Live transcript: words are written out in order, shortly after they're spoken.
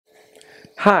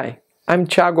Hi, I'm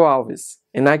Thiago Alves,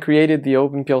 and I created the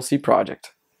OpenPLC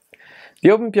project. The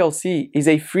OpenPLC is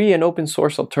a free and open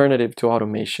source alternative to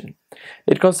automation.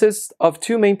 It consists of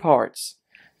two main parts: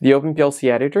 the OpenPLC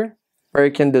editor, where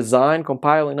you can design,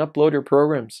 compile, and upload your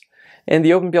programs, and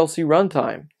the OpenPLC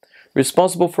runtime,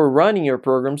 responsible for running your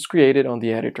programs created on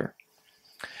the editor.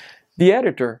 The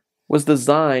editor was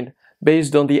designed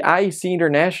based on the IEC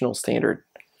International Standard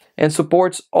and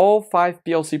supports all 5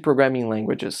 PLC programming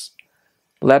languages: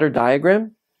 ladder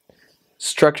diagram,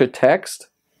 structured text,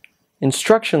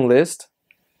 instruction list,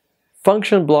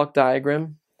 function block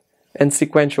diagram, and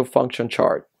sequential function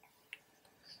chart.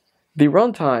 The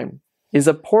runtime is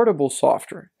a portable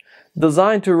software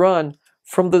designed to run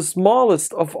from the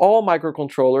smallest of all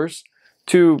microcontrollers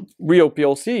to real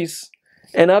PLCs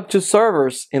and up to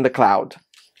servers in the cloud.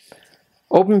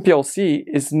 OpenPLC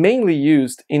is mainly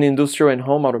used in industrial and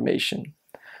home automation,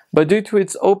 but due to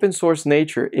its open source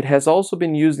nature, it has also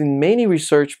been used in many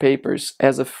research papers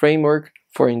as a framework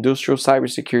for industrial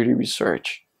cybersecurity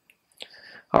research.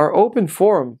 Our open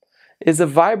forum is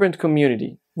a vibrant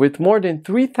community with more than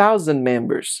 3,000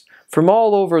 members from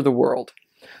all over the world,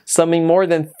 summing more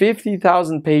than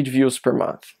 50,000 page views per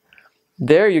month.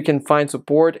 There you can find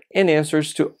support and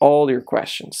answers to all your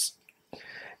questions.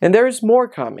 And there is more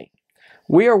coming.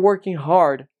 We are working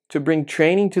hard to bring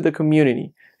training to the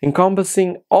community,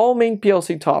 encompassing all main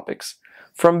PLC topics,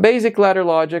 from basic ladder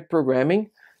logic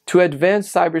programming to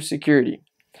advanced cybersecurity.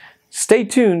 Stay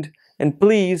tuned and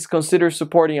please consider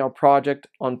supporting our project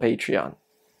on Patreon.